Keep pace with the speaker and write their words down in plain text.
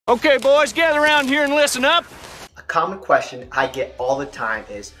Okay, boys, gather around here and listen up. A common question I get all the time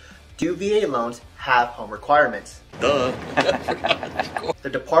is, do VA loans have home requirements? Duh. The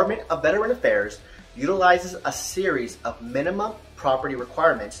Department of Veteran Affairs utilizes a series of minimum property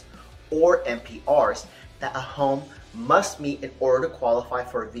requirements, or MPRs, that a home must meet in order to qualify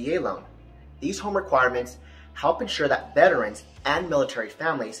for a VA loan. These home requirements help ensure that veterans and military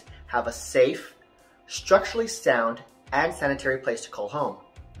families have a safe, structurally sound, and sanitary place to call home.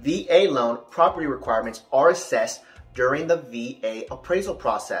 VA loan property requirements are assessed during the VA appraisal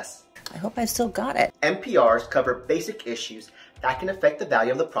process. I hope I still got it. MPRs cover basic issues that can affect the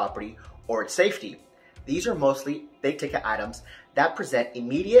value of the property or its safety. These are mostly big ticket items that present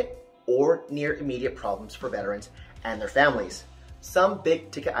immediate or near immediate problems for veterans and their families. Some big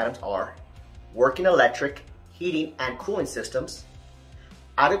ticket items are working electric, heating and cooling systems,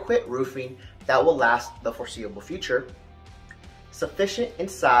 adequate roofing that will last the foreseeable future, sufficient in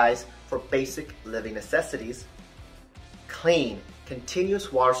size for basic living necessities, clean,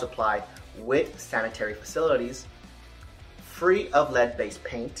 continuous water supply with sanitary facilities, free of lead-based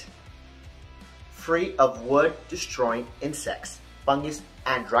paint, free of wood-destroying insects, fungus,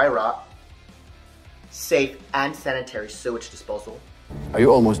 and dry rot, safe and sanitary sewage disposal. Are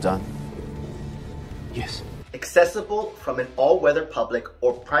you almost done? Yes. Accessible from an all-weather public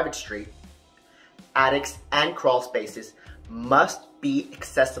or private street. Attics and crawl spaces must be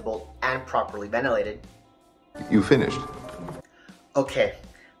accessible and properly ventilated. You finished? Okay,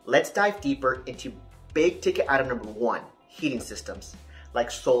 let's dive deeper into big ticket item number 1, heating systems,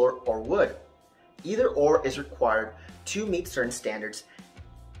 like solar or wood. Either or is required to meet certain standards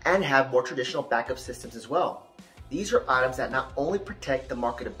and have more traditional backup systems as well. These are items that not only protect the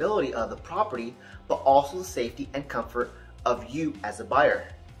marketability of the property, but also the safety and comfort of you as a buyer.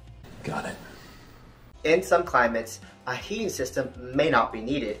 Got it. In some climates, a heating system may not be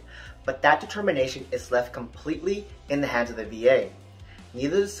needed, but that determination is left completely in the hands of the VA.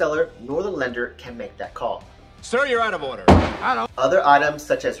 Neither the seller nor the lender can make that call. Sir, you're out of order. Other items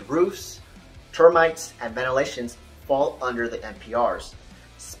such as roofs, termites, and ventilations fall under the MPRs.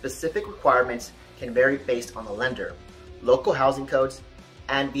 Specific requirements can vary based on the lender, local housing codes,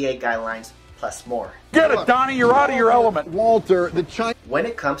 and VA guidelines, plus more. Get it, Donnie, you're out of your element. Walter, When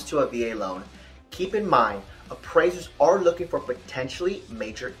it comes to a VA loan, keep in mind appraisers are looking for potentially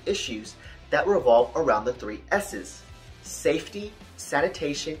major issues that revolve around the 3 S's: safety,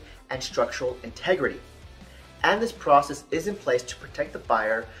 sanitation, and structural integrity. And this process is in place to protect the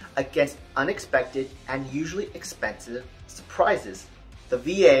buyer against unexpected and usually expensive surprises. The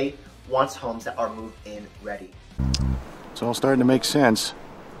VA wants homes that are move-in ready. It's all starting to make sense.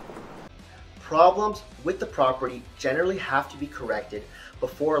 Problems with the property generally have to be corrected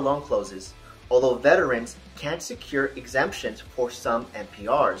before a loan closes, although veterans can secure exemptions for some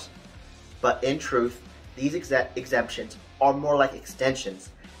MPRs. But in truth, these exemptions are more like extensions,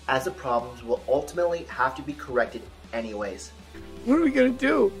 as the problems will ultimately have to be corrected anyways. What are we gonna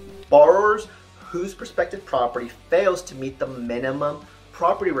do? Borrowers whose prospective property fails to meet the minimum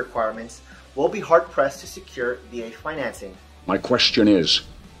property requirements will be hard-pressed to secure VA financing. My question is,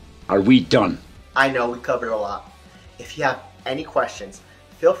 are we done? I know we covered a lot. If you have any questions,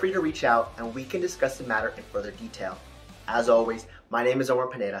 feel free to reach out and we can discuss the matter in further detail. As always, my name is Omar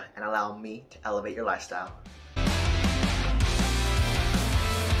Pineda, and allow me to elevate your lifestyle.